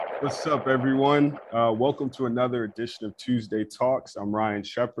What's up, everyone? Welcome to another edition of Tuesday Talks. I'm Ryan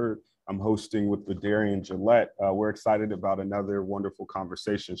Shepard. I'm hosting with Darian Gillette. We're excited about another wonderful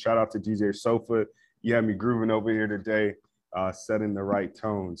conversation. Shout out to DJ Sofa. You had me grooving over here today, setting the right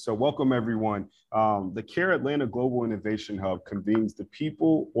tone. So welcome, everyone. The CARE Atlanta Global Innovation Hub convenes the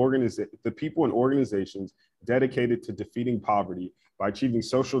people and organizations dedicated to defeating poverty by achieving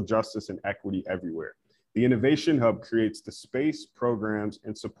social justice and equity everywhere. The Innovation Hub creates the space, programs,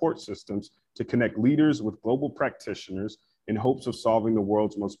 and support systems to connect leaders with global practitioners in hopes of solving the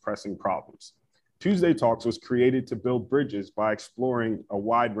world's most pressing problems. Tuesday Talks was created to build bridges by exploring a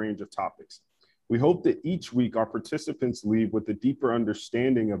wide range of topics. We hope that each week our participants leave with a deeper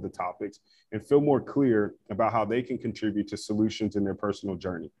understanding of the topics and feel more clear about how they can contribute to solutions in their personal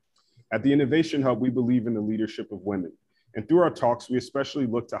journey. At the Innovation Hub, we believe in the leadership of women. And through our talks, we especially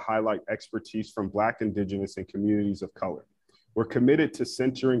look to highlight expertise from Black, Indigenous, and communities of color. We're committed to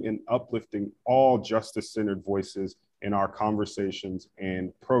centering and uplifting all justice-centered voices in our conversations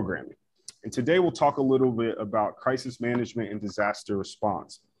and programming. And today we'll talk a little bit about crisis management and disaster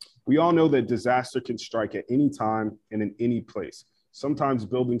response. We all know that disaster can strike at any time and in any place, sometimes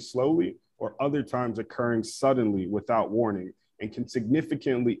building slowly or other times occurring suddenly without warning, and can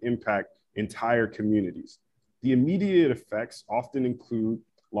significantly impact entire communities. The immediate effects often include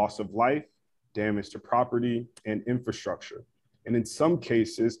loss of life, damage to property, and infrastructure. And in some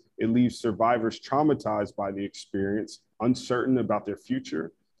cases, it leaves survivors traumatized by the experience, uncertain about their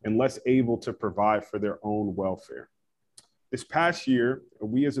future, and less able to provide for their own welfare. This past year,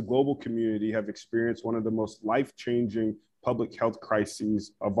 we as a global community have experienced one of the most life-changing public health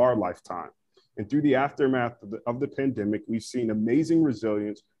crises of our lifetime. And through the aftermath of the pandemic, we've seen amazing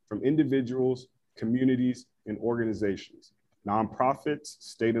resilience from individuals, communities, and organizations. Nonprofits,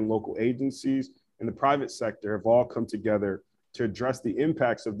 state and local agencies, and the private sector have all come together to address the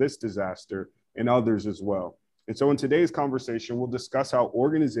impacts of this disaster and others as well. And so in today's conversation, we'll discuss how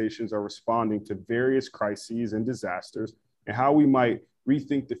organizations are responding to various crises and disasters and how we might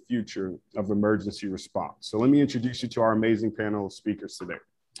rethink the future of emergency response. So let me introduce you to our amazing panel of speakers today.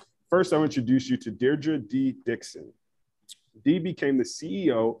 First, I'll introduce you to Deirdre D. Dixon. Dee became the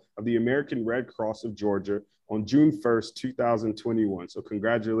CEO of the American Red Cross of Georgia on June 1st, 2021. So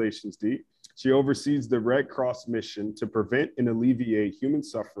congratulations, Dee. She oversees the Red Cross mission to prevent and alleviate human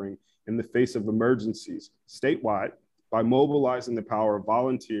suffering in the face of emergencies statewide by mobilizing the power of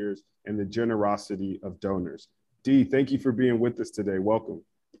volunteers and the generosity of donors. Dee, thank you for being with us today. Welcome.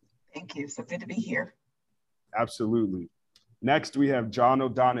 Thank you. So good to be here. Absolutely. Next, we have John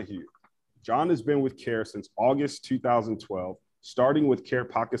O'Donohue. John has been with CARE since August 2012, starting with CARE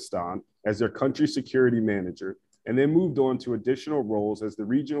Pakistan as their country security manager, and then moved on to additional roles as the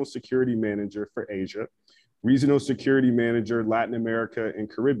regional security manager for Asia, regional security manager, Latin America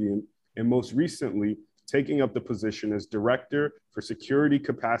and Caribbean, and most recently, taking up the position as director for security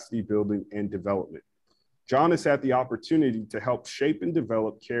capacity building and development. John has had the opportunity to help shape and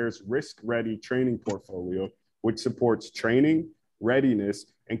develop CARE's risk-ready training portfolio, which supports training, readiness,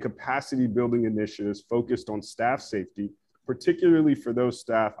 and capacity building initiatives focused on staff safety, particularly for those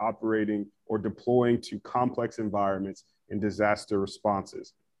staff operating or deploying to complex environments and disaster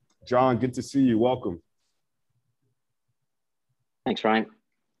responses. John, good to see you. Welcome. Thanks, Ryan.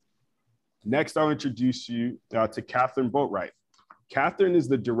 Next, I'll introduce you to Catherine Boatwright. Catherine is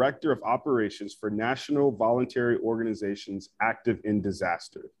the Director of Operations for National Voluntary Organizations Active in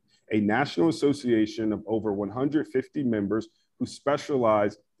Disaster, a national association of over 150 members who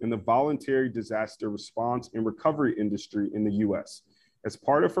specialize in the voluntary disaster response and recovery industry in the US. As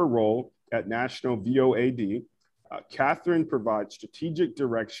part of her role at National VOAD, Catherine provides strategic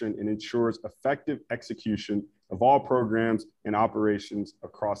direction and ensures effective execution of all programs and operations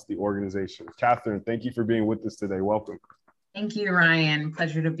across the organization. Catherine, thank you for being with us today. Welcome. Thank you, Ryan.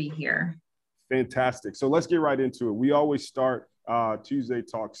 Pleasure to be here. Fantastic. So let's get right into it. We always start Tuesday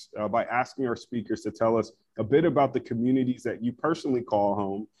Talks by asking our speakers to tell us a bit about the communities that you personally call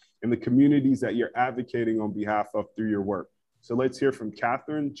home and the communities that you're advocating on behalf of through your work. So let's hear from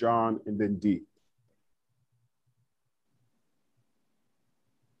Catherine, John, and then Dee.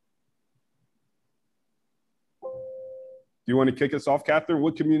 Do you want to kick us off, Catherine?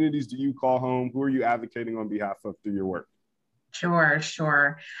 What communities do you call home? Who are you advocating on behalf of through your work? Sure.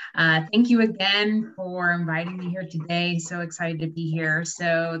 Thank you again for inviting me here today. So excited to be here.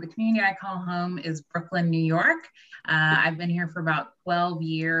 So the community I call home is Brooklyn, New York. I've been here for about 12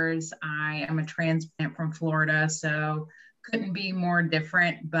 years. I am a transplant from Florida, so couldn't be more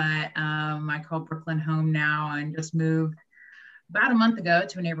different, but I call Brooklyn home now and just moved about a month ago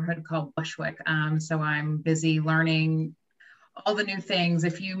to a neighborhood called Bushwick. So I'm busy learning all the new things.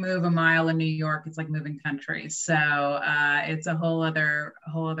 If you move a mile in New York, it's like moving country. So it's a whole other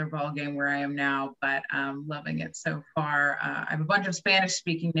ball game where I am now, but I'm loving it so far. I have a bunch of Spanish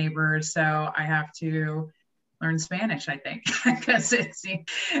speaking neighbors, so I have to learn Spanish, I think, because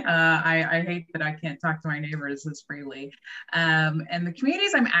I hate that I can't talk to my neighbors as freely. And the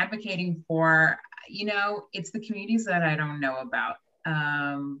communities I'm advocating for, it's the communities that I don't know about.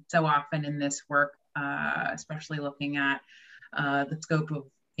 So often in this work, especially looking at the scope of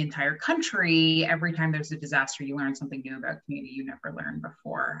the entire country, every time there's a disaster, you learn something new about community you never learned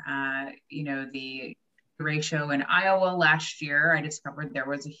before. The ratio in Iowa last year, I discovered there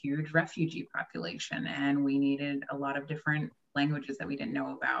was a huge refugee population and we needed a lot of different languages that we didn't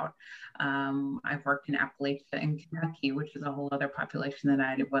know about. I've worked in Appalachia and Kentucky, which is a whole other population that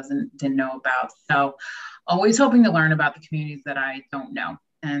I didn't know about. So always hoping to learn about the communities that I don't know.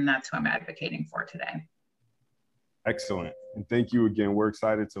 And that's who I'm advocating for today. Excellent. And thank you again. We're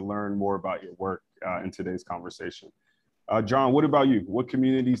excited to learn more about your work in today's conversation. John, what about you? What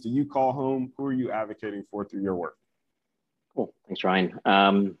communities do you call home? Who are you advocating for through your work? Cool. Thanks,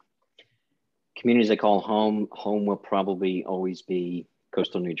 Ryan. Communities I call home will probably always be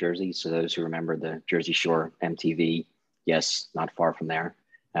coastal New Jersey. So those who remember the Jersey Shore MTV, yes, not far from there.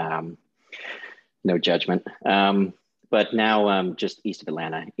 No judgment. But now just east of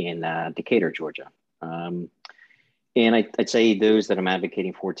Atlanta in Decatur, Georgia. And I'd say those that I'm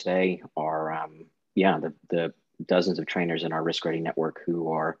advocating for today are, the dozens of trainers in our Risk Ready network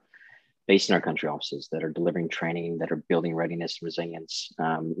who are based in our country offices that are delivering training, that are building readiness and resilience,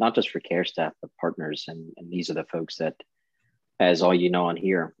 not just for care staff, but partners. And these are the folks that, as all you know on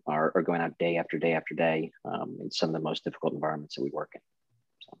here, are going out day after day after day in some of the most difficult environments that we work in.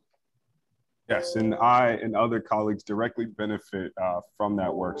 So. Yes, and I and other colleagues directly benefit from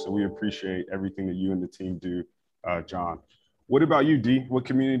that work. So we appreciate everything that you and the team do, John. What about you, Dee? What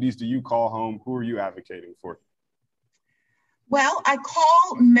communities do you call home? Who are you advocating for? Well, I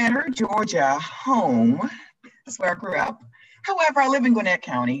call Mentor, Georgia home. That's where I grew up. However, I live in Gwinnett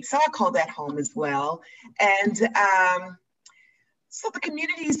County, so I call that home as well. And so the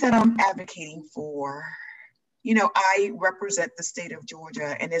communities that I'm advocating for, I represent the state of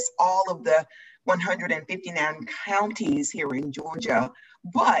Georgia, and it's all of the 159 counties here in Georgia,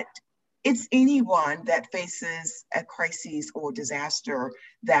 but it's anyone that faces a crisis or disaster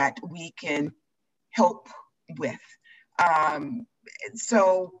that we can help with.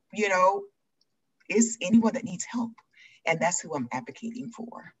 So, it's anyone that needs help, and that's who I'm advocating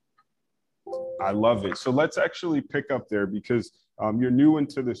for. I love it. So let's actually pick up there because you're new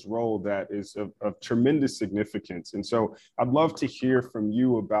into this role that is of tremendous significance. And so I'd love to hear from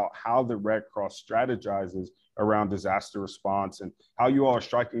you about how the Red Cross strategizes around disaster response and how you all are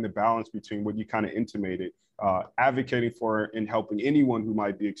striking the balance between what you kind of intimated, advocating for and helping anyone who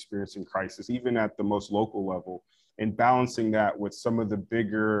might be experiencing crisis, even at the most local level, and balancing that with some of the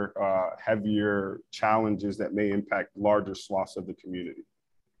bigger, heavier challenges that may impact larger swaths of the community.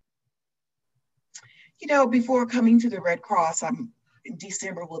 Before coming to the Red Cross, in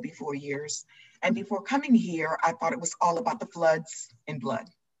December will be 4 years. And before coming here, I thought it was all about the floods and blood.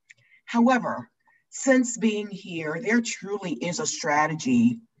 However, since being here, there truly is a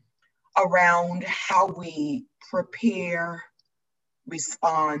strategy around how we prepare,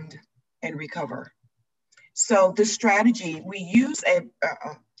 respond, and recover. So the strategy, we use a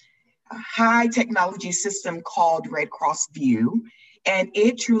high technology system called Red Cross View, and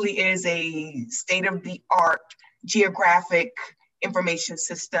it truly is a state-of-the-art geographic information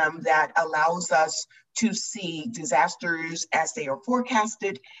system that allows us to see disasters as they are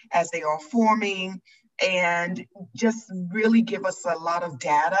forecasted, as they are forming, and just really give us a lot of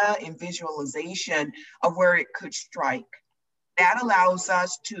data and visualization of where it could strike. That allows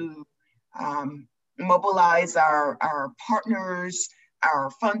us to mobilize our partners,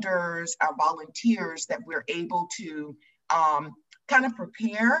 our funders, our volunteers, that we're able to kind of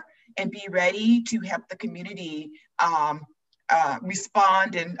prepare and be ready to help the community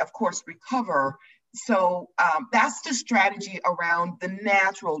respond and, of course, recover. So that's the strategy around the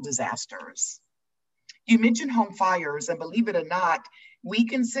natural disasters. You mentioned home fires, and believe it or not, we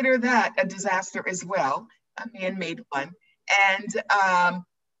consider that a disaster as well, a man-made one. And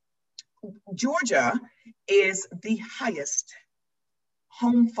Georgia is the highest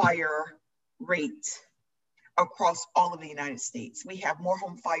home fire rate across all of the United States. We have more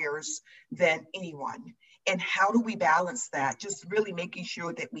home fires than anyone. And how do we balance that? Just really making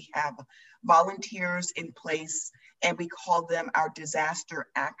sure that we have volunteers in place, and we call them our disaster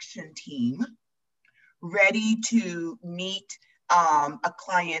action team, ready to meet a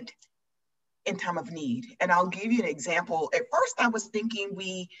client in time of need. And I'll give you an example. At first, I was thinking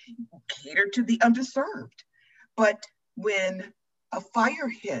we cater to the underserved. But when a fire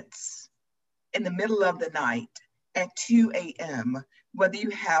hits in the middle of the night at 2 a.m., whether you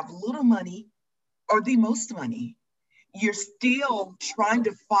have little money or the most money, you're still trying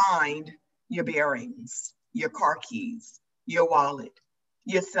to find your bearings, your car keys, your wallet,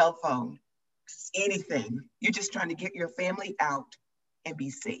 your cell phone, anything. You're just trying to get your family out and be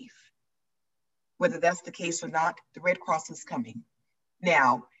safe. Whether that's the case or not, the Red Cross is coming.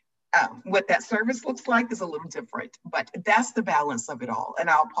 Now, what that service looks like is a little different, but that's the balance of it all. And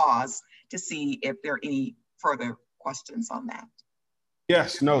I'll pause to see if there are any further questions on that.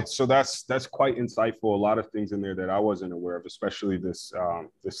 Yes, no. So that's quite insightful. A lot of things in there that I wasn't aware of, especially this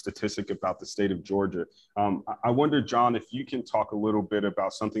statistic about the state of Georgia. I wonder, John, if you can talk a little bit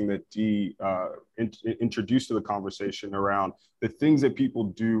about something that Dee introduced to the conversation around the things that people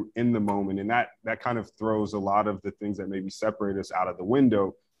do in the moment, and that kind of throws a lot of the things that maybe separate us out of the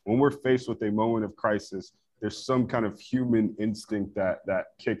window. When we're faced with a moment of crisis, there's some kind of human instinct that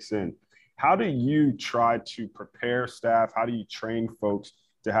kicks in. How do you try to prepare staff? How do you train folks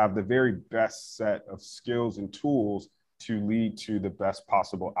to have the very best set of skills and tools to lead to the best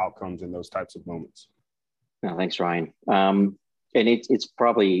possible outcomes in those types of moments? No, thanks, Ryan. And it's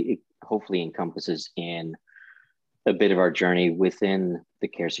probably, it hopefully encompasses in a bit of our journey within the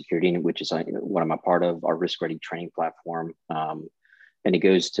Care Security, which is what I'm a part of, our Risk Ready training platform. And it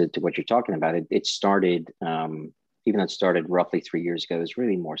goes to what you're talking about. It started, even though it started roughly 3 years ago, it was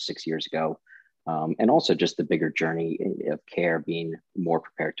really more 6 years ago. And also just the bigger journey of care, being more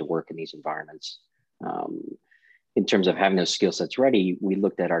prepared to work in these environments. In terms of having those skill sets ready, we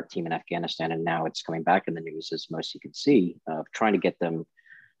looked at our team in Afghanistan, and now it's coming back in the news, as most of you can see, of trying to get them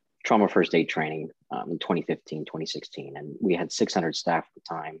trauma first aid training in 2015, 2016. And we had 600 staff at the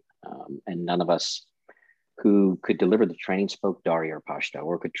time, and none of us who could deliver the training spoke Dari or Pashto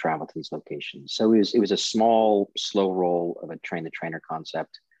or could travel to these locations. So it was a small, slow roll of a train the trainer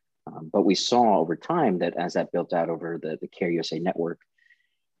concept. But we saw over time that as that built out over the Care USA network,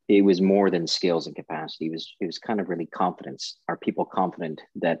 it was more than skills and capacity. It was kind of really confidence. Are people confident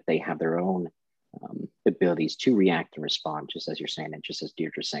that they have their own abilities to react and respond, just as you're saying, and just as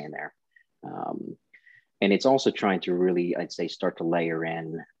Deirdre's saying there. And it's also trying to really, I'd say, start to layer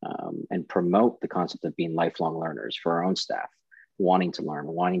in and promote the concept of being lifelong learners for our own staff, wanting to learn,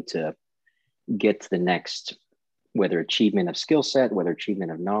 wanting to get to the next, whether achievement of skill set, whether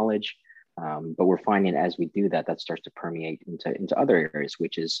achievement of knowledge. But we're finding as we do that, that starts to permeate into other areas,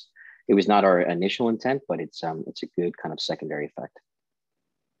 which is, it was not our initial intent, but it's a good kind of secondary effect.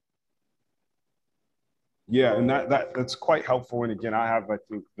 Yeah, and that's quite helpful. And again, I have, I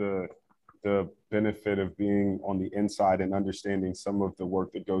think, the benefit of being on the inside and understanding some of the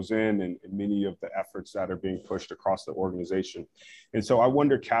work that goes in and many of the efforts that are being pushed across the organization. And so I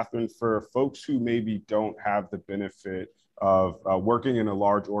wonder, Catherine, for folks who maybe don't have the benefit of working in a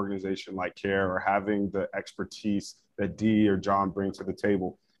large organization like CARE or having the expertise that Dee or John bring to the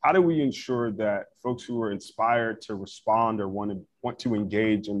table, how do we ensure that folks who are inspired to respond or want to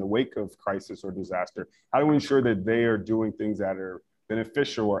engage in the wake of crisis or disaster, how do we ensure that they are doing things that are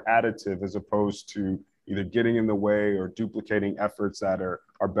beneficial or additive as opposed to either getting in the way or duplicating efforts that are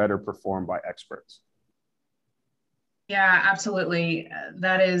better performed by experts? Yeah, absolutely.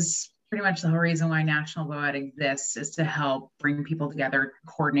 That is pretty much the whole reason why National VOAD exists, is to help bring people together,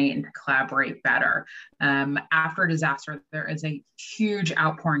 coordinate, and to collaborate better. After a disaster, there is a huge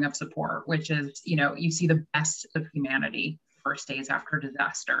outpouring of support, which is, you see the best of humanity first days after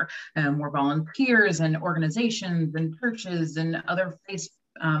disaster, where volunteers and organizations and churches and other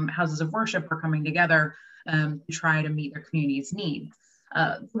houses of worship are coming together to try to meet their community's needs.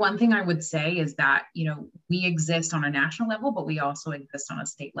 One thing I would say is that, we exist on a national level, but we also exist on a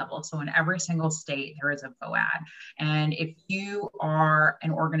state level. So in every single state, there is a VOAD. And if you are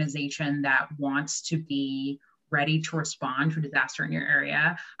an organization that wants to be ready to respond to a disaster in your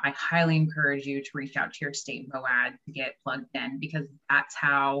area, I highly encourage you to reach out to your state VOAD to get plugged in, because that's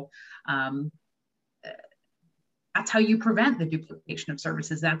how you prevent the duplication of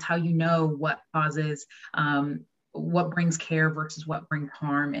services. That's how you know what causes, what brings care versus what brings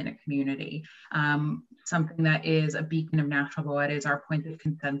harm in a community. Something that is a beacon of National VOAD is our points of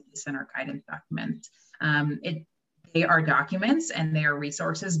consensus and our guidance documents. They are documents and they are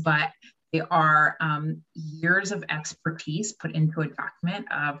resources, but they are years of expertise put into a document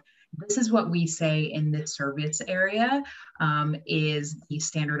of, this is what we say in this service area is the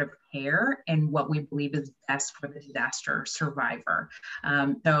standard of care and what we believe is best for the disaster survivor.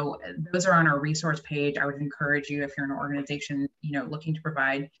 So those are on our resource page. I would encourage you, if you're an organization, looking to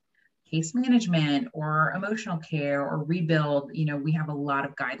provide case management or emotional care or rebuild, we have a lot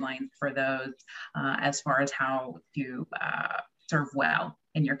of guidelines for those as far as how to serve well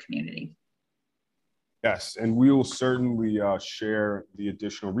in your community. Yes, and we will certainly share the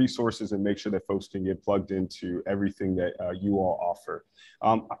additional resources and make sure that folks can get plugged into everything that you all offer.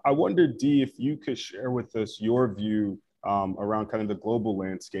 I wonder, Dee, if you could share with us your view around kind of the global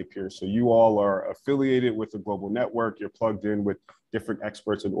landscape here. So you all are affiliated with a global network, you're plugged in with different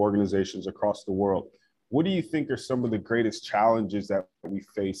experts and organizations across the world. What do you think are some of the greatest challenges that we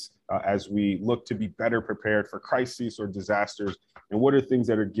face as we look to be better prepared for crises or disasters? And what are things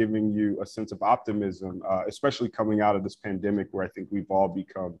that are giving you a sense of optimism, especially coming out of this pandemic, where I think we've all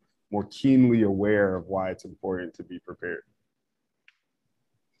become more keenly aware of why it's important to be prepared?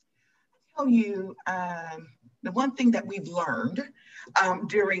 I'll tell you, the one thing that we've learned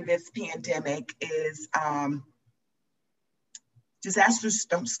during this pandemic is disasters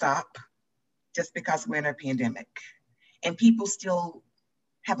don't stop just because we're in a pandemic, and people still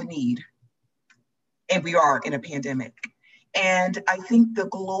have a need, and we are in a pandemic. And I think the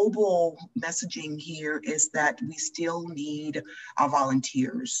global messaging here is that we still need our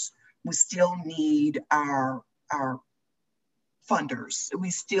volunteers. We still need our funders. We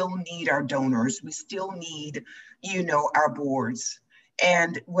still need our donors. We still need, our boards.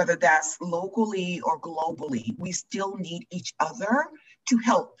 And whether that's locally or globally, we still need each other to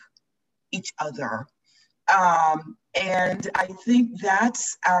help each other. And I think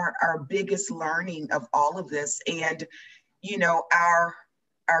that's our biggest learning of all of this. And,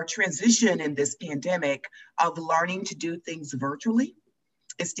 our transition in this pandemic of learning to do things virtually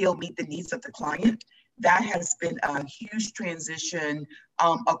and still meet the needs of the client, that has been a huge transition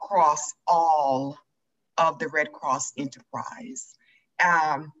across all of the Red Cross enterprise.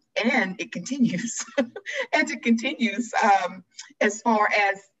 And it continues, and it continues as far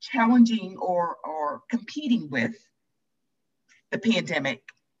as challenging or competing with the pandemic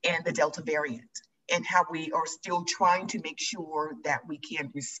and the Delta variant, and how we are still trying to make sure that we can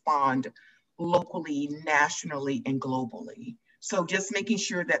respond locally, nationally, and globally. So just making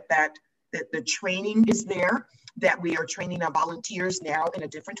sure that the training is there, that we are training our volunteers now in a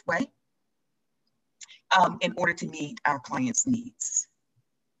different way in order to meet our clients' needs.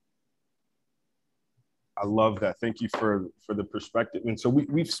 I love that. Thank you for the perspective. And so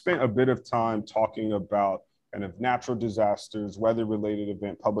we've spent a bit of time talking about kind of natural disasters, weather-related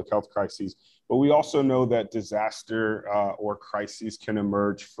event, public health crises, but we also know that disaster or crises can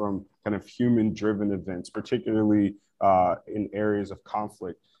emerge from kind of human-driven events, particularly in areas of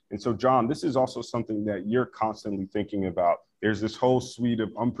conflict. And so, John, this is also something that you're constantly thinking about. There's this whole suite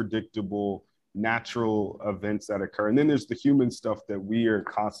of unpredictable natural events that occur, and then there's the human stuff that we are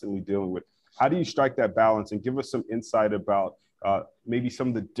constantly dealing with. How do you strike that balance, and give us some insight about maybe some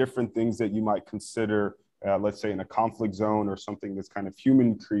of the different things that you might consider, let's say in a conflict zone or something that's kind of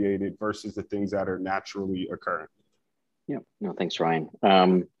human created versus the things that are naturally occurring? Yeah, no, thanks, Ryan.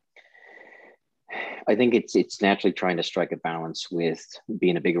 I think it's naturally trying to strike a balance with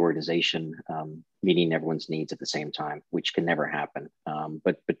being a big organization, meeting everyone's needs at the same time, which can never happen.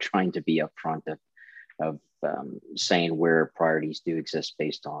 But trying to be upfront of saying where priorities do exist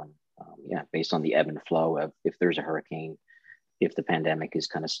based on the ebb and flow of if there's a hurricane, if the pandemic is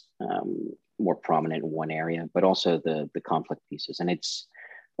kind of more prominent in one area, but also the conflict pieces. And it's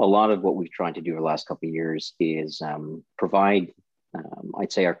a lot of what we've tried to do over the last couple of years is provide,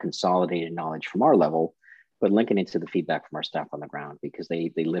 I'd say, our consolidated knowledge from our level, but linking into the feedback from our staff on the ground, because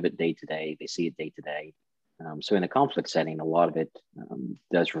they live it day to day, they see it day to day. So in a conflict setting, a lot of it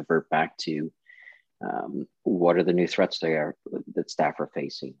does revert back to what are the new threats that staff are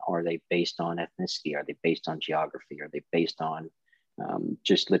facing? Are they based on ethnicity? Are they based on geography? Are they based on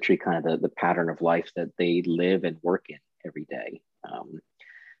just literally kind of the pattern of life that they live and work in every day?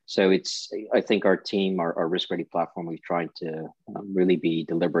 So I think our team, our Risk Ready platform, we've tried to really be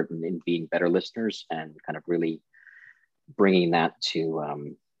deliberate in being better listeners and kind of really bringing that to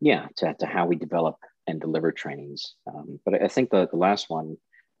how we develop and deliver trainings. But I think the last one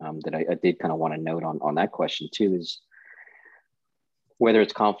that I did kind of want to note on that question too is whether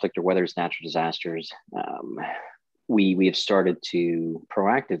it's conflict or whether it's natural disasters, we have started to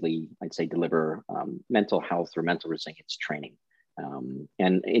proactively, I'd say, deliver mental health or mental resilience training.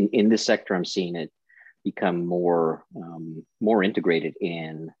 And in this sector, I'm seeing it become more integrated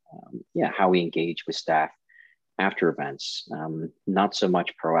in how we engage with staff after events. Not so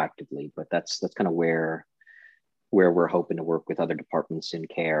much proactively, but that's kind of where we're hoping to work with other departments in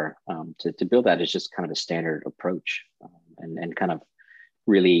care to build that as just kind of a standard approach, and kind of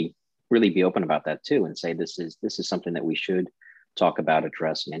really be open about that too, and say this is something that we should talk about,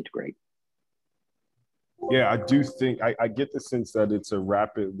 address, and integrate. Yeah, I do think I get the sense that it's a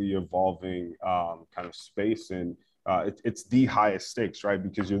rapidly evolving kind of space, and it's the highest stakes, right?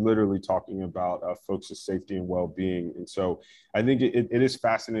 Because you're literally talking about folks' safety and well-being. And so I think it is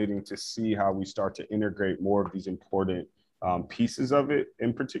fascinating to see how we start to integrate more of these important pieces of it,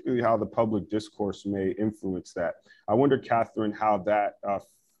 and particularly how the public discourse may influence that. I wonder, Catherine, how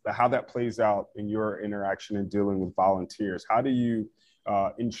that plays out in your interaction in dealing with volunteers. How do you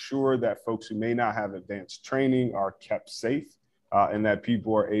ensure that folks who may not have advanced training are kept safe, and that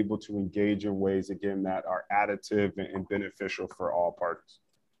people are able to engage in ways, again, that are additive and beneficial for all parties?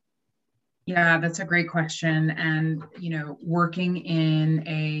 Yeah, that's a great question. And, working in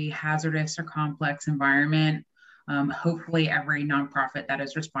a hazardous or complex environment, hopefully every nonprofit that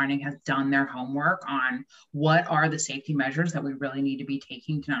is responding has done their homework on what are the safety measures that we really need to be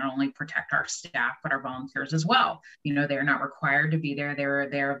taking to not only protect our staff, but our volunteers as well. They're not required to be there. They're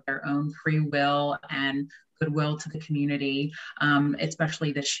there of their own free will and goodwill to the community,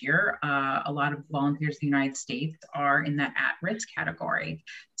 especially this year. A lot of volunteers in the United States are in that at-risk category.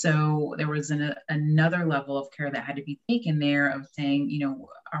 So there was another level of care that had to be taken there of saying,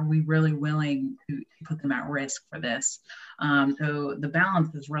 are we really willing to put them at risk for this? So the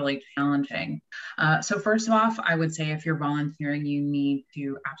balance is really challenging. So first off, I would say if you're volunteering, you need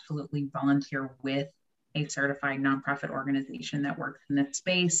to absolutely volunteer with a certified nonprofit organization that works in this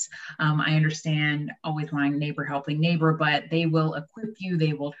space. I understand always wanting neighbor helping neighbor, but they will equip you,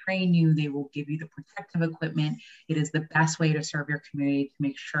 they will train you, they will give you the protective equipment. It is the best way to serve your community, to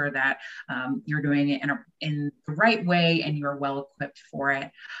make sure that you're doing it in the right way and you're well equipped for it.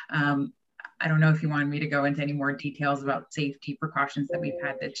 I don't know if you wanted me to go into any more details about safety precautions that we've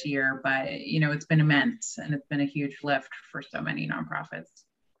had this year, but it's been immense and it's been a huge lift for so many nonprofits.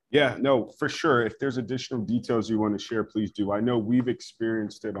 Yeah, no, for sure. If there's additional details you want to share, please do. I know we've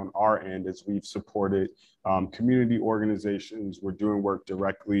experienced it on our end as we've supported community organizations. We're doing work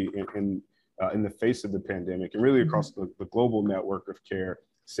directly in the face of the pandemic, and really across the global network of care.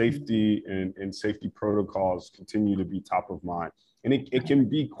 Safety and safety protocols continue to be top of mind. And it can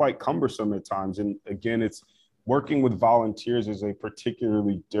be quite cumbersome at times. And again, it's working with volunteers is a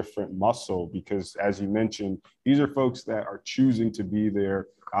particularly different muscle because, as you mentioned, these are folks that are choosing to be there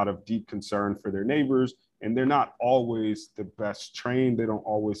out of deep concern for their neighbors, and they're not always the best trained. They don't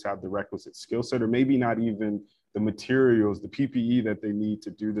always have the requisite skill set, or maybe not even the materials, the PPE that they need to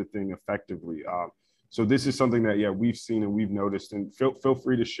do the thing effectively. So this is something that, we've seen and we've noticed, and feel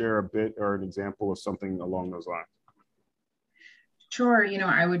free to share a bit or an example of something along those lines. Sure.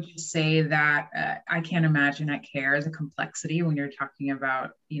 I would just say that I can't imagine that care is a complexity when you're talking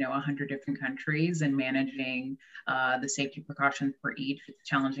about, 100 different countries and managing the safety precautions for each. It's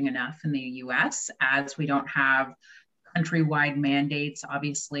challenging enough in the US as we don't have countrywide mandates.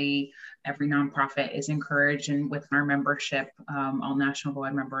 Obviously, every nonprofit is encouraged, and with our membership, all national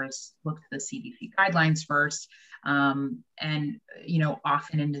board members look to the CDC guidelines first. And,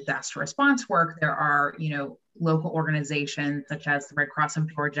 often in disaster response work, there are, local organizations such as the Red Cross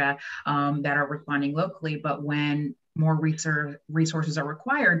of Georgia that are responding locally. But when more resources are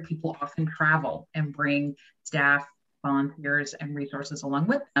required, people often travel and bring staff, volunteers, and resources along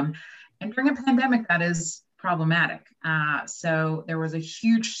with them. And during a pandemic, that is problematic. So there was a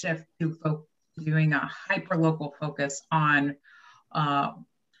huge shift to doing a hyper-local focus on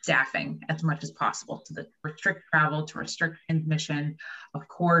staffing as much as possible, to restrict travel, to restrict transmission. Of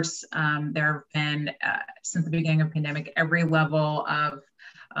course, there have been, since the beginning of the pandemic, every level of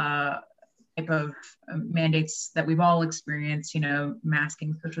type of mandates that we've all experienced,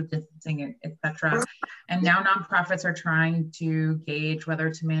 masking, social distancing, et cetera. And now nonprofits are trying to gauge whether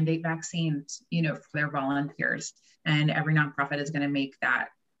to mandate vaccines, for their volunteers. And every nonprofit is going to make that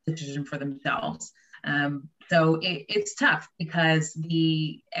decision for themselves. So it's tough because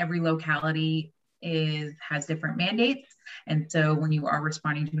every locality has different mandates. And so when you are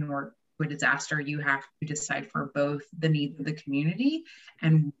responding to a disaster, you have to decide for both the needs of the community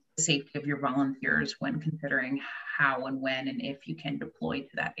and the safety of your volunteers when considering how and when and if you can deploy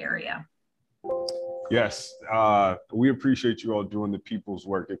to that area. Yes, we appreciate you all doing the people's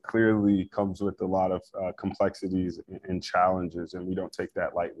work. It clearly comes with a lot of complexities and challenges, and we don't take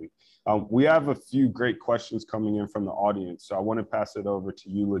that lightly. We have a few great questions coming in from the audience, so I want to pass it over to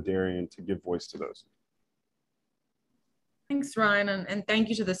you, Ladarian, to give voice to those. Thanks, Ryan, and thank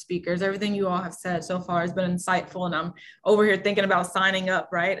you to the speakers. Everything you all have said so far has been insightful, and I'm over here thinking about signing up,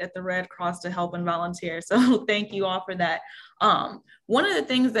 right, at the Red Cross to help and volunteer. So thank you all for that. One of the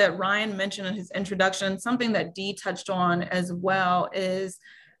things that Ryan mentioned in his introduction, something that Dee touched on as well, is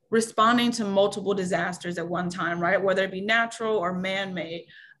responding to multiple disasters at one time, right? Whether it be natural or man-made.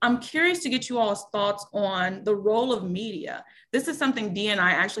 I'm curious to get you all's thoughts on the role of media. This is something Dee and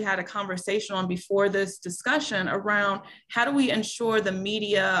I actually had a conversation on before this discussion around how do we ensure the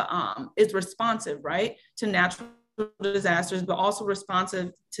media is responsive, right, to natural disasters, but also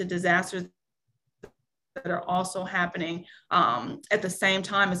responsive to disasters that are also happening at the same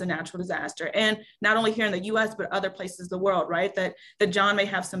time as a natural disaster. And not only here in the US, but other places in the world, right? That John may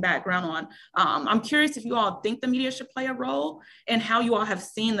have some background on. I'm curious if you all think the media should play a role and how you all have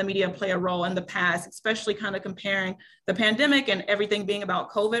seen the media play a role in the past, especially kind of comparing the pandemic and everything being about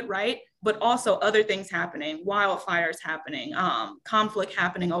COVID, right? But also other things happening, wildfires happening, conflict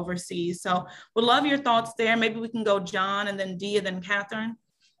happening overseas. So would love your thoughts there. Maybe we can go John and then Dee and then Catherine.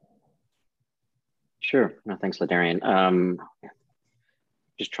 Sure. No, thanks, Ladarian.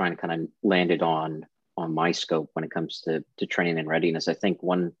 Just trying to kind of land it on my scope when it comes to training and readiness. I think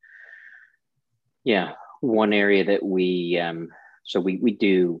one area that we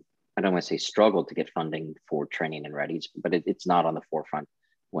do, I don't want to say struggle to get funding for training and readiness, but it's not on the forefront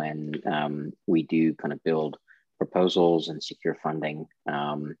when we do kind of build proposals and secure funding.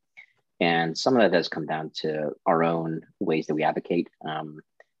 And some of that does come down to our own ways that we advocate.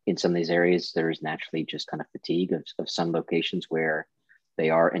 In some of these areas, there is naturally just kind of fatigue of some locations where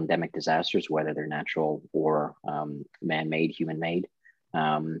they are endemic disasters, whether they're natural or man-made, human-made.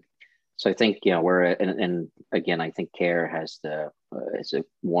 So I think, and again, I think CARE has a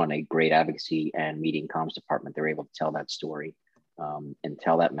great advocacy and media and comms department. They're able to tell that story and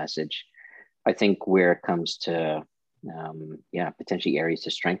tell that message. I think where it comes to, potentially areas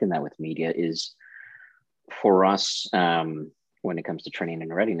to strengthen that with media is for us, when it comes to training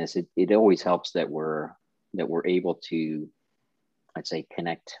and readiness, it always helps that we're able to, I'd say,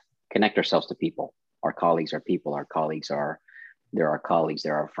 connect ourselves to people. Our colleagues are people. Our colleagues they're our colleagues.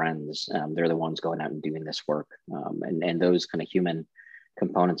 They're our friends. They're the ones going out and doing this work. And those kind of human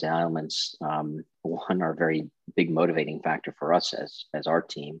components and elements, one, are a very big motivating factor for us as our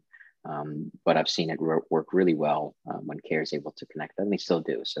team. But I've seen it work really well when CARE is able to connect them. They still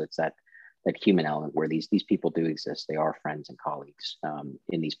do. So it's that human element where these people do exist. They are friends and colleagues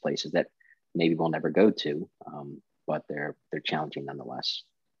in these places that maybe we'll never go to, but they're challenging nonetheless.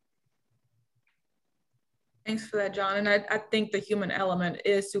 Thanks for that, John. And I think the human element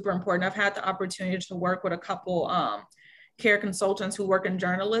is super important. I've had the opportunity to work with a couple CARE consultants who work in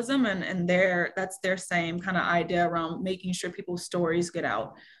journalism, and that's their same kind of idea around making sure people's stories get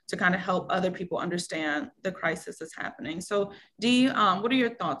out to kind of help other people understand the crisis that's happening. So Dee, what are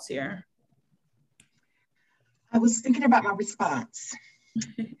your thoughts here? I was thinking about my response.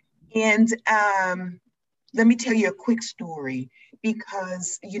 And let me tell you a quick story,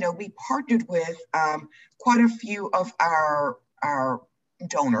 because, we partnered with quite a few of our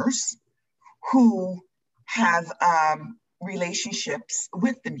donors who have relationships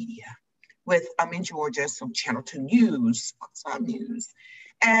with the media, I'm in Georgia, so Channel 2 News, Fox 5 News.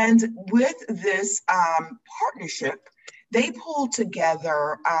 And with this partnership, they pulled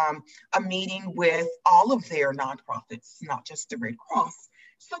together a meeting with all of their nonprofits, not just the Red Cross,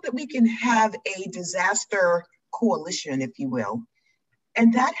 so that we can have a disaster coalition, if you will.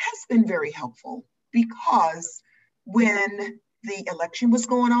 And that has been very helpful, because when the election was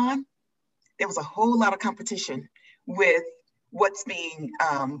going on, there was a whole lot of competition with what's being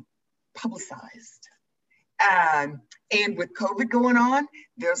publicized. And with COVID going on,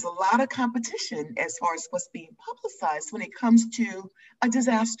 there's a lot of competition as far as what's being publicized when it comes to a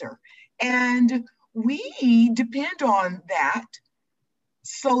disaster. And we depend on that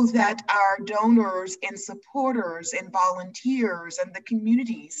so that our donors and supporters and volunteers and the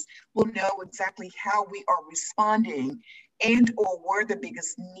communities will know exactly how we are responding and or where the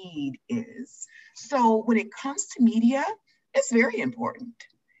biggest need is. So when it comes to media, it's very important.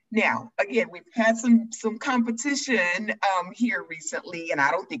 Now, again, we've had some competition here recently, and I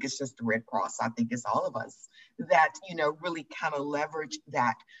don't think it's just the Red Cross. I think it's all of us that, really kind of leverage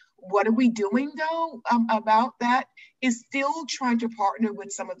that. What are we doing, though, about that is still trying to partner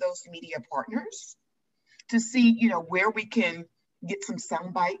with some of those media partners to see, where we can get some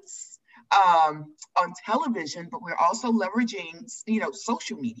sound bites on television, but we're also leveraging,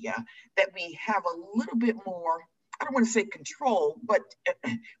 social media, that we have a little bit more, I don't want to say control, but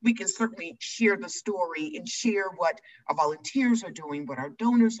we can certainly share the story and share what our volunteers are doing, what our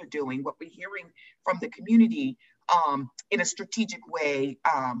donors are doing, what we're hearing from the community in a strategic way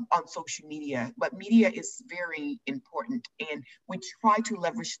on social media. But media is very important, and we try to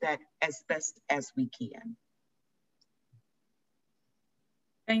leverage that as best as we can.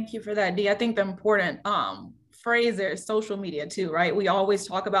 Thank you for that, Dee. I think the important phrase there is social media too, right? We always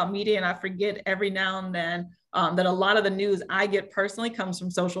talk about media, and I forget every now and then that a lot of the news I get personally comes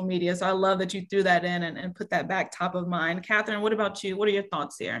from social media. So I love that you threw that in and put that back top of mind. Catherine, what about you? What are your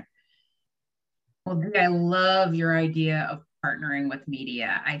thoughts here? Well, Dee, I love your idea of partnering with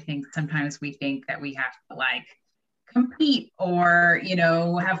media. I think sometimes we think that we have to like compete or, you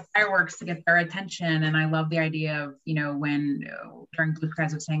know, have fireworks to get their attention. And I love the idea of, you know, when during Blue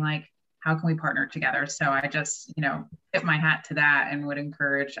Skies of saying like, how can we partner together? So I just, you know, tip my hat to that and would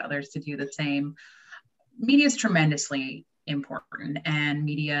encourage others to do the same. Media is tremendously important, and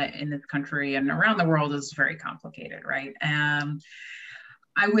media in this country and around the world is very complicated, right?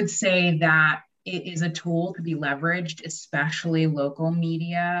 I would say that it is a tool to be leveraged, especially local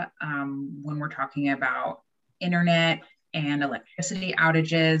media, when we're talking about internet and electricity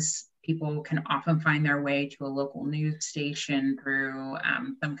outages. People can often find their way to a local news station through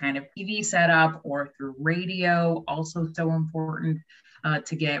some kind of TV setup or through radio, also so important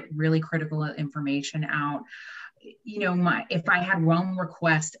to get really critical information out. You know, if I had one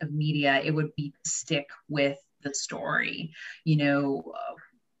request of media, it would be to stick with the story. You know,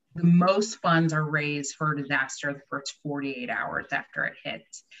 the most funds are raised for a disaster the first 48 hours after it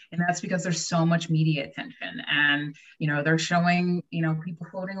hits. And that's because there's so much media attention. And, you know, they're showing, you know, people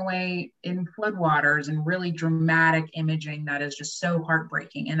floating away in floodwaters and really dramatic imaging that is just so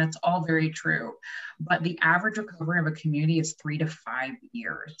heartbreaking. And it's all very true. But the average recovery of a community is 3 to 5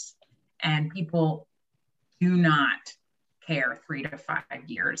 years. And people do not care 3 to 5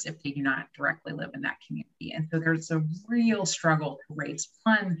 years if they do not directly live in that community. And so there's a real struggle to raise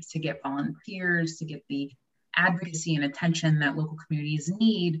funds, to get volunteers, to get the advocacy and attention that local communities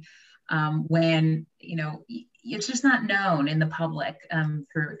need when, you know, it's just not known in the public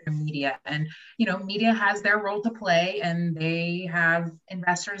through media. And, you know, media has their role to play, and they have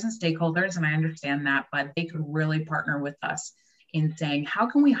investors and stakeholders, and I understand that, but they could really partner with us in saying, how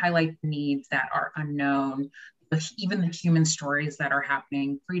can we highlight the needs that are unknown, even the human stories that are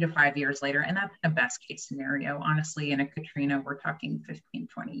happening 3 to 5 years later. And that's the best case scenario. Honestly, in a Katrina, we're talking 15,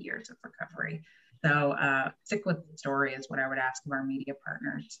 20 years of recovery. So stick with the story is what I would ask of our media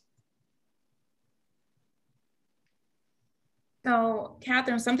partners. So,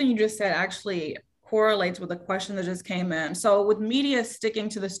 Catherine, something you just said actually correlates with a question that just came in. So with media sticking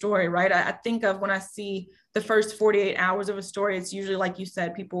to the story, right? I think of when I see the first 48 hours of a story, it's usually, like you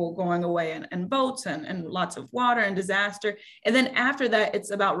said, people going away in boats and lots of water and disaster. And then after that,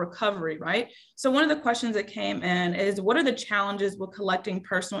 it's about recovery, right? So one of the questions that came in is, what are the challenges with collecting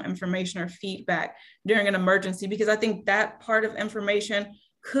personal information or feedback during an emergency? Because I think that part of information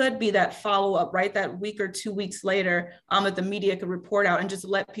could be that follow-up, right? That week or 2 weeks later that the media could report out and just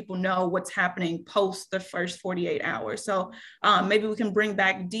let people know what's happening post the first 48 hours. So maybe we can bring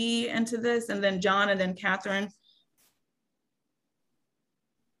back Dee into this, and then John, and then Catherine.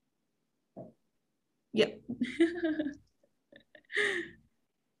 Yep.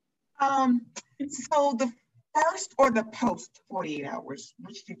 So the first or the post 48 hours,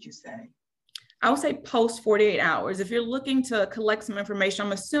 which did you say? I would say post 48 hours. If you're looking to collect some information,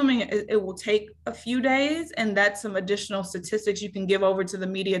 I'm assuming it will take a few days, and that's some additional statistics you can give over to the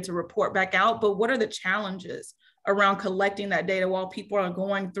media to report back out. But what are the challenges around collecting that data while people are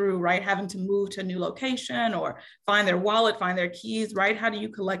going through, right? Having to move to a new location or find their wallet, find their keys, right? How do you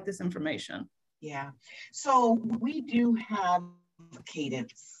collect this information? Yeah, so we do have a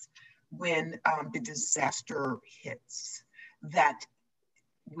cadence when the disaster hits that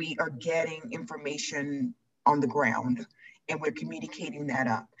we are getting information on the ground, and we're communicating that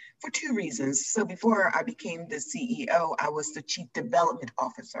up for 2 reasons. So before I became the CEO, I was the Chief Development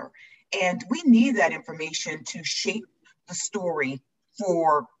Officer, and we need that information to shape the story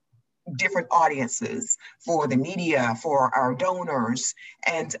for different audiences, for the media, for our donors,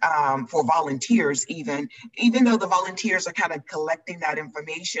 and for volunteers even though the volunteers are kind of collecting that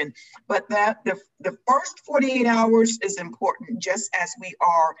information. But that the first 48 hours is important, just as we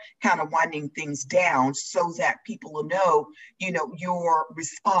are kind of winding things down, so that people will know, you know, your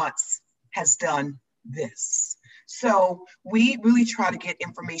response has done this. So we really try to get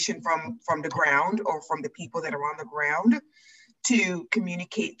information from the ground, or from the people that are on the ground, to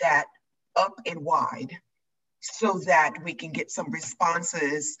communicate that up and wide, so that we can get some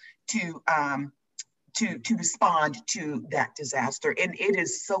responses to respond to that disaster. And it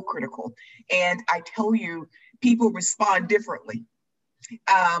is so critical. And I tell you, people respond differently.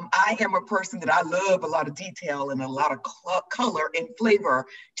 I am a person that I love a lot of detail and a lot of color and flavor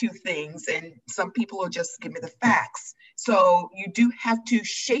to things. And some people will just give me the facts. So you do have to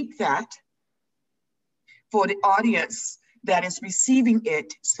shape that for the audience that is receiving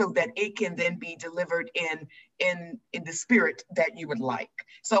it so that it can then be delivered in the spirit that you would like.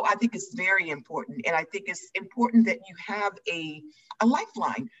 So I think it's very important. And I think it's important that you have a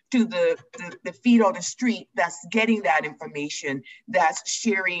lifeline to the feet on the street that's getting that information, that's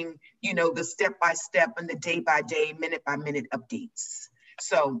sharing, you know, the step-by-step and the day-by-day, minute-by-minute updates.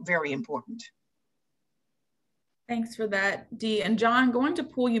 So very important. Thanks for that, Dee. And John, going to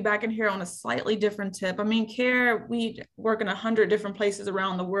pull you back in here on a slightly different tip. I mean, CARE, we work in 100 different places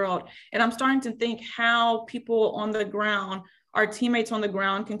around the world. And I'm starting to think how people on the ground, our teammates on the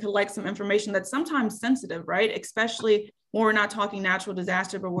ground, can collect some information that's sometimes sensitive, right? Especially when we're not talking natural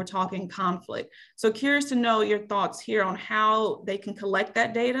disaster, but we're talking conflict. So curious to know your thoughts here on how they can collect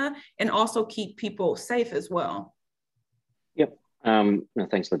that data and also keep people safe as well. Yep. No,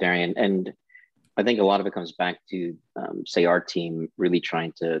 thanks, LaDarian. And I think a lot of it comes back to, say, our team really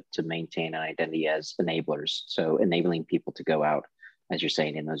trying to maintain an identity as enablers. So enabling people to go out, as you're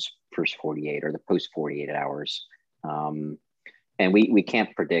saying, in those first 48 or the post 48 hours. And we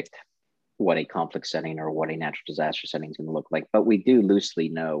can't predict what a conflict setting or what a natural disaster setting is going to look like, but we do loosely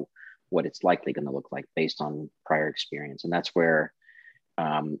know what it's likely going to look like based on prior experience. And that's where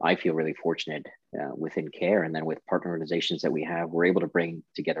I feel really fortunate within CARE, and then with partner organizations that we have, we're able to bring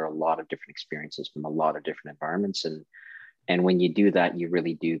together a lot of different experiences from a lot of different environments. And when you do that, you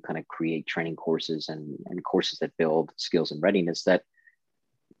really do kind of create training courses and courses that build skills and readiness that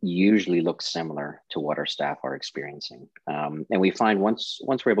usually look similar to what our staff are experiencing. And we find once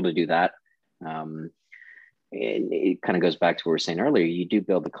we're able to do that, it kind of goes back to what we were saying earlier, you do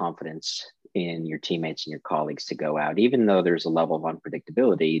build the confidence in your teammates and your colleagues to go out. Even though there's a level of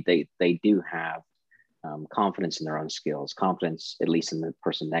unpredictability, they do have confidence in their own skills, confidence, at least in the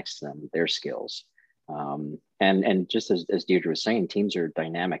person next to them, their skills. And just as Deirdre was saying, teams are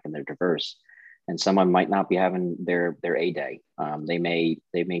dynamic and they're diverse. And someone might not be having their A day. They may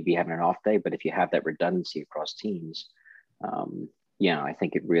be having an off day, but if you have that redundancy across teams, I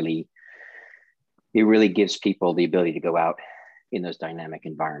think it really gives people the ability to go out in those dynamic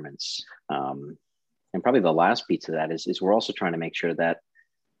environments. And probably the last piece of that is we're also trying to make sure that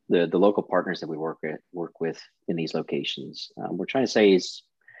the local partners that we work with in these locations, we're trying to say is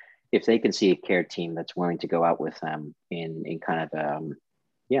if they can see a CARE team that's willing to go out with them in kind of,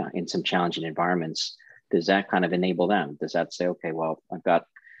 in some challenging environments, does that kind of enable them? Does that say, okay, well,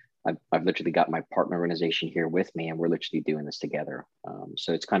 I've literally got my partner organization here with me and we're literally doing this together.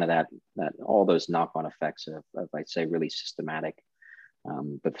 So it's kind of that all those knock-on effects of I'd say really systematic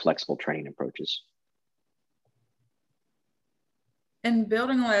but flexible training approaches. And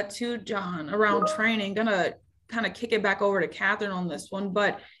building on that too, John, around training, gonna kind of kick it back over to Catherine on this one,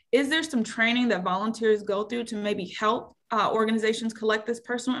 but is there some training that volunteers go through to maybe help organizations collect this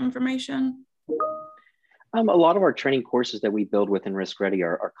personal information? A lot of our training courses that we build within Risk Ready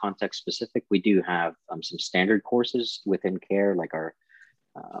are context specific. We do have some standard courses within CARE, like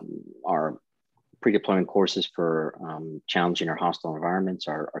our pre-deployment courses for challenging or hostile environments,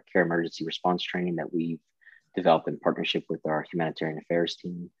 our CARE emergency response training that we've developed in partnership with our humanitarian affairs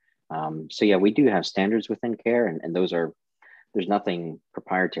team. So yeah, we do have standards within CARE, and there's nothing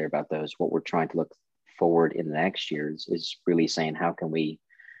proprietary about those. What we're trying to look forward in the next years is really saying, how can we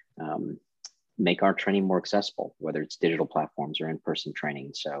make our training more accessible, whether it's digital platforms or in-person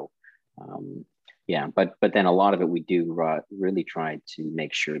training. So but then a lot of it, we do really try to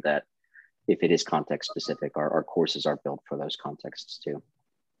make sure that if it is context specific, our courses are built for those contexts too.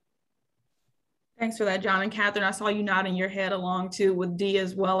 Thanks for that, John. And Catherine, I saw you nodding your head along too with Dee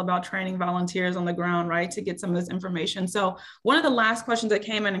as well about training volunteers on the ground, right, to get some of this information. So one of the last questions that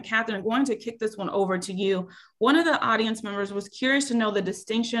came in, and Catherine, I'm going to kick this one over to you. One of the audience members was curious to know the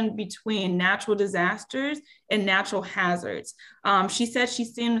distinction between natural disasters and natural hazards. She said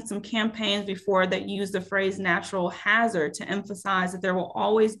she's seen some campaigns before that use the phrase natural hazard to emphasize that there will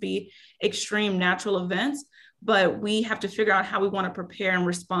always be extreme natural events, but we have to figure out how we want to prepare and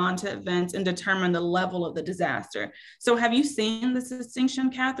respond to events and determine the level of the disaster. So have you seen this distinction,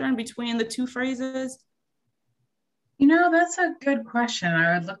 Catherine, between the two phrases? You know, that's a good question.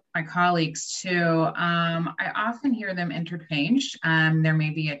 I would look at my colleagues too. I often hear them interchanged. There may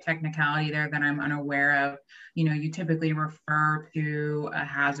be a technicality there that I'm unaware of. You know, you typically refer to a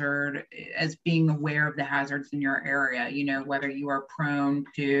hazard as being aware of the hazards in your area, you know, whether you are prone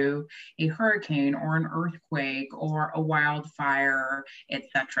to a hurricane or an earthquake or a wildfire,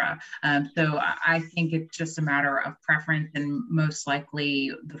 etc. So I think it's just a matter of preference and most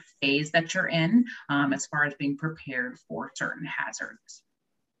likely the phase that you're in as far as being prepared for certain hazards.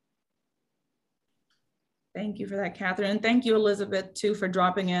 Thank you for that, Catherine. And thank you, Elizabeth, too, for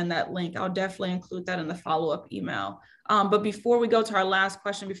dropping in that link. I'll definitely include that in the follow-up email. But before we go to our last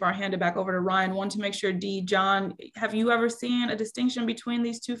question, before I hand it back over to Ryan, I want to make sure, Dee, John, have you ever seen a distinction between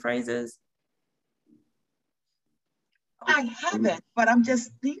these two phrases? I haven't, but I'm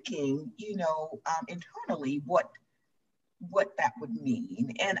just thinking, internally what that would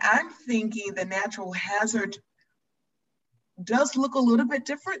mean. And I'm thinking the natural hazard does look a little bit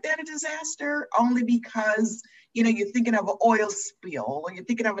different than a disaster, only because, you're thinking of an oil spill, or you're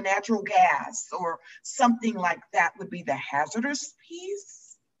thinking of a natural gas, or something like that would be the hazardous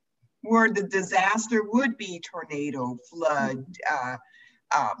piece, where the disaster would be tornado, flood,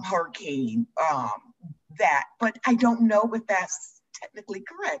 hurricane, that. But I don't know if that's technically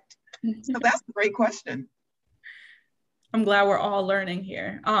correct. So that's a great question. I'm glad we're all learning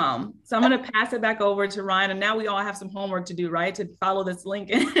here. So I'm going to pass it back over to Ryan. And now we all have some homework to do, right? To follow this link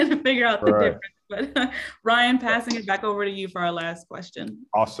and figure out the difference. But Ryan, passing it back over to you for our last question.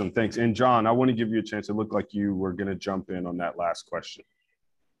 Awesome. Thanks. And John, I want to give you a chance. It looked like you were going to jump in on that last question.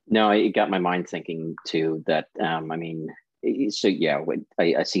 No, it got my mind thinking too that, so yeah,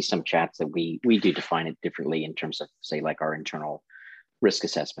 I see some chats that we do define it differently in terms of, say, like our internal risk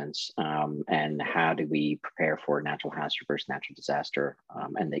assessments, and how do we prepare for natural hazard versus natural disaster,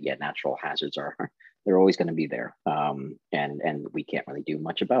 and that natural hazards they're always going to be there, and we can't really do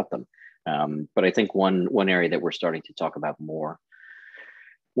much about them. But I think one area that we're starting to talk about more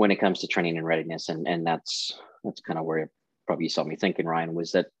when it comes to training and readiness, and that's kind of where probably you saw me thinking, Ryan,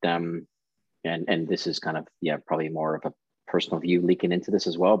 was that, and this is kind of probably more of a personal view leaking into this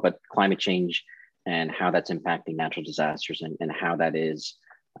as well, but climate change and how that's impacting natural disasters, and how that is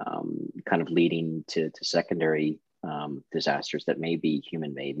kind of leading to secondary disasters that may be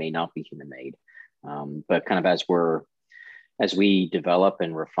human-made, may not be human-made. But kind of as we develop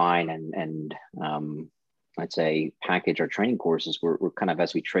and refine and I'd say package our training courses, we're kind of,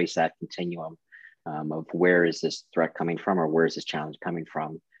 as we trace that continuum of where is this threat coming from, or where is this challenge coming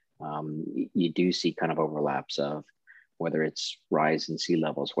from, you do see kind of overlaps of whether it's rise in sea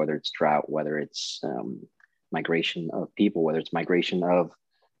levels, whether it's drought, whether it's migration of people, whether it's migration of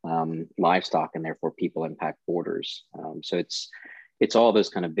livestock, and therefore people impact borders. So it's all those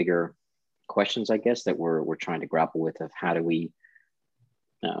kind of bigger questions, I guess, that we're trying to grapple with, of how do we,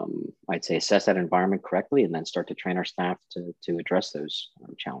 I'd say, assess that environment correctly, and then start to train our staff to address those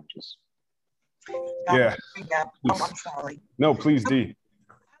challenges. Yeah. Oh, I'm sorry. No, please, Dee.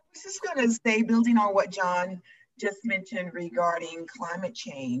 I was just going to say, building on what John just mentioned regarding climate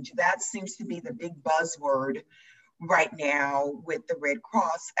change, that seems to be the big buzzword right now with the Red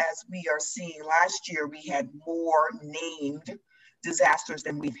Cross, as we are seeing. Last year we had more named disasters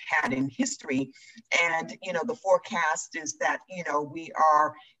than we've had in history, and the forecast is that we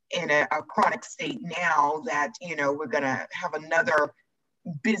are in a chronic state now, that we're going to have another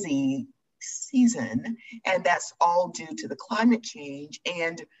busy season, and that's all due to the climate change.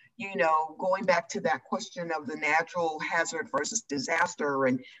 And going back to that question of the natural hazard versus disaster,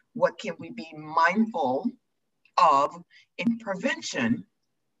 and what can we be mindful of in prevention,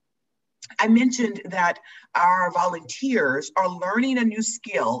 I mentioned that our volunteers are learning a new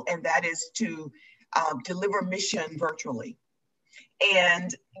skill, and that is to deliver mission virtually.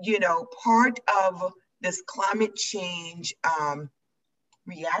 And part of this climate change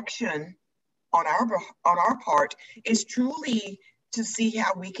reaction on our part is truly to see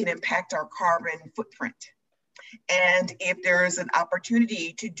how we can impact our carbon footprint. And if there is an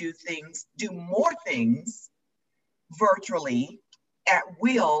opportunity to do more things virtually at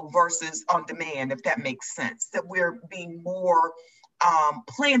will versus on demand, if that makes sense, that we're being more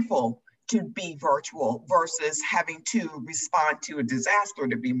planful to be virtual versus having to respond to a disaster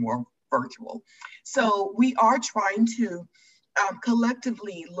to be more virtual. So we are trying to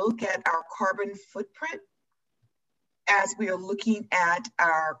collectively look at our carbon footprint as we are looking at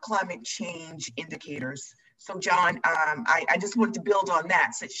our climate change indicators. So John, I just wanted to build on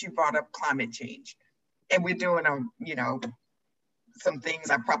that, since you brought up climate change. And we're doing, some things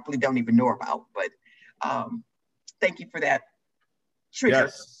I probably don't even know about, but thank you for that trigger.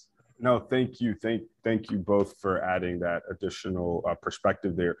 Yes. No, thank you. Thank you both for adding that additional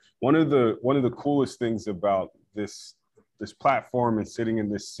perspective there. One of the coolest things about this platform and sitting in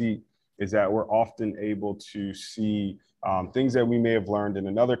this seat is that we're often able to see things that we may have learned in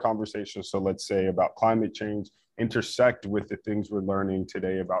another conversation. So let's say about climate change, intersect with the things we're learning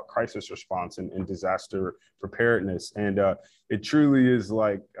today about crisis response and disaster preparedness. And it truly is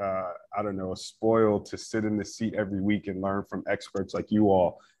like, I don't know, a spoil to sit in the seat every week and learn from experts like you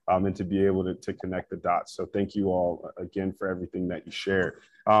all, and to be able to connect the dots. So thank you all again for everything that you shared.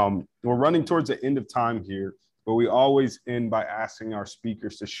 We're running towards the end of time here, but we always end by asking our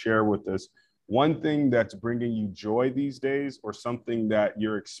speakers to share with us one thing that's bringing you joy these days, or something that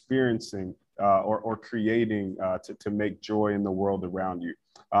you're experiencing or creating to make joy in the world around you.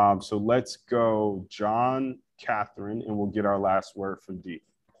 So let's go, John, Catherine, and we'll get our last word from Dee.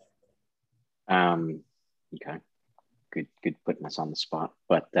 Okay, good putting us on the spot.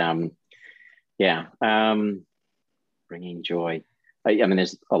 But yeah, bringing joy. I mean,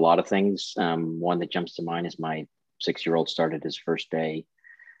 there's a lot of things. One that jumps to mind is my 6-year-old started his first day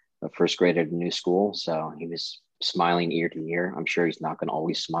of first grade at a new school. So he was smiling ear to ear. I'm sure he's not going to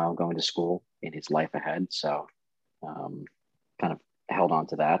always smile going to school in his life ahead. So kind of held on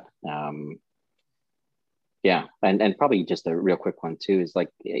to that. Yeah, and probably just a real quick one too is like,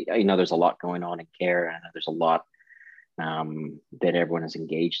 I know there's a lot going on in care, and I know there's a lot that everyone is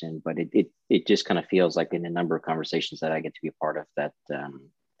engaged in, but it just kind of feels like in a number of conversations that I get to be a part of that,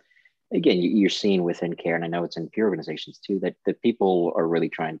 again, you're seeing within care, and I know it's in peer organizations too, that people are really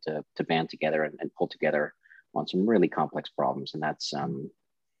trying to band together and pull together on some really complex problems. And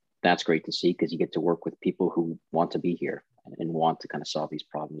that's great to see, because you get to work with people who want to be here and want to kind of solve these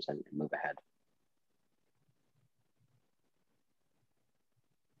problems and move ahead.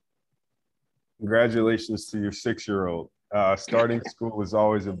 Congratulations to your 6-year-old. Starting school is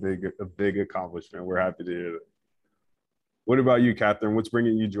always a big accomplishment. We're happy to hear that. What about you, Catherine? What's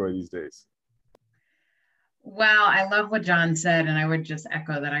bringing you joy these days? Well, I love what John said, and I would just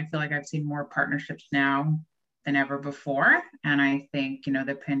echo that. I feel like I've seen more partnerships now than ever before. And I think,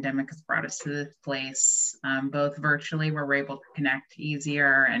 the pandemic has brought us to this place, both virtually, where we're able to connect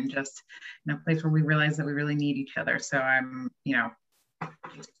easier, and just in a place where we realize that we really need each other. So I'm,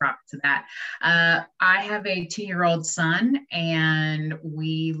 just props to that. I have a 2-year-old son, and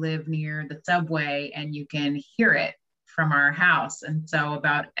we live near the subway, and you can hear it from our house. And so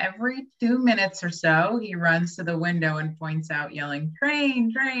about every 2 minutes or so, he runs to the window and points out, yelling,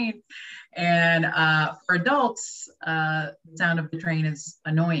 "Train, train." And for adults, the sound of the train is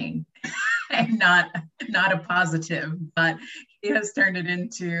annoying and not a positive, but he has turned it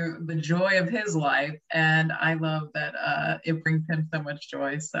into the joy of his life. And I love that it brings him so much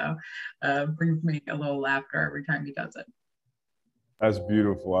joy. So it brings me a little laughter every time he does it. That's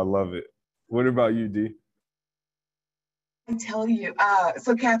beautiful. I love it. What about you, Dee? I tell you,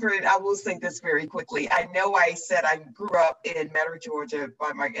 so Catherine, I will say this very quickly. I know I said I grew up in Metro, Georgia,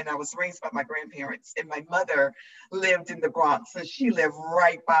 and I was raised by my grandparents, and my mother lived in the Bronx, so she lived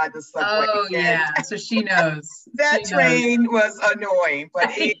right by the subway. Oh, yeah, so she knows. That train was annoying, but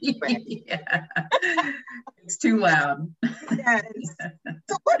anyway. Yeah. It's too loud. Yes.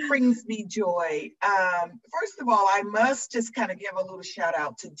 So what brings me joy? First of all, I must just kind of give a little shout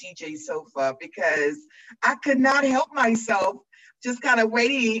out to DJ Sofa, because I could not help myself just kind of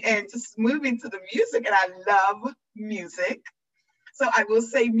waiting and just moving to the music, and I love music. So I will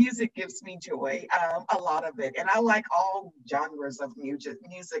say music gives me joy, a lot of it. And I like all genres of music.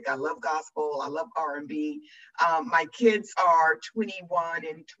 I love gospel, I love R&B. My kids are 21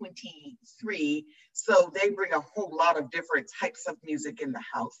 and 23, so they bring a whole lot of different types of music in the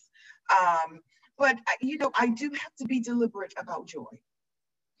house. But I do have to be deliberate about joy,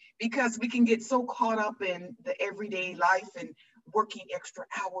 because we can get so caught up in the everyday life and working extra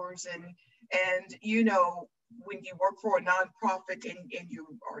hours, and when you work for a nonprofit and you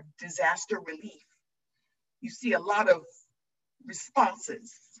are disaster relief, you see a lot of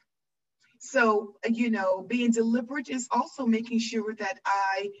responses. So, being deliberate is also making sure that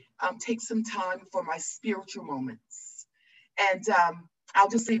I take some time for my spiritual moments. And I'll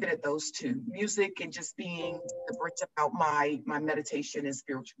just leave it at those two: music and just being deliberate about my meditation and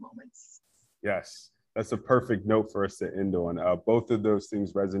spiritual moments. Yes, that's a perfect note for us to end on. Both of those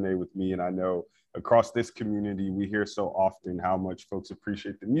things resonate with me, and I know across this community, we hear so often how much folks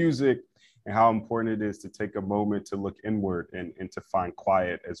appreciate the music and how important it is to take a moment to look inward and to find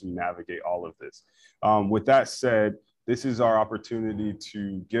quiet as we navigate all of this. With that said, this is our opportunity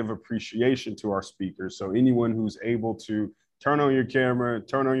to give appreciation to our speakers. So anyone who's able to turn on your camera,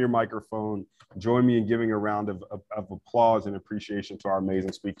 turn on your microphone, join me in giving a round of applause and appreciation to our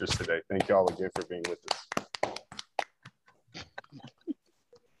amazing speakers today. Thank you all again for being with us.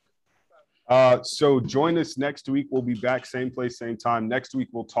 So join us next week. We'll be back, same place, same time. Next week,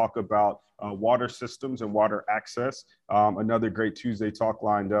 we'll talk about water systems and water access. Another great Tuesday talk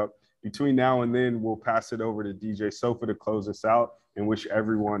lined up. Between now and then, we'll pass it over to DJ Sofa to close us out and wish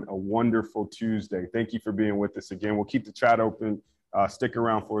everyone a wonderful Tuesday. Thank you for being with us again. We'll keep the chat open. Stick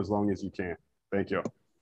around for as long as you can. Thank you.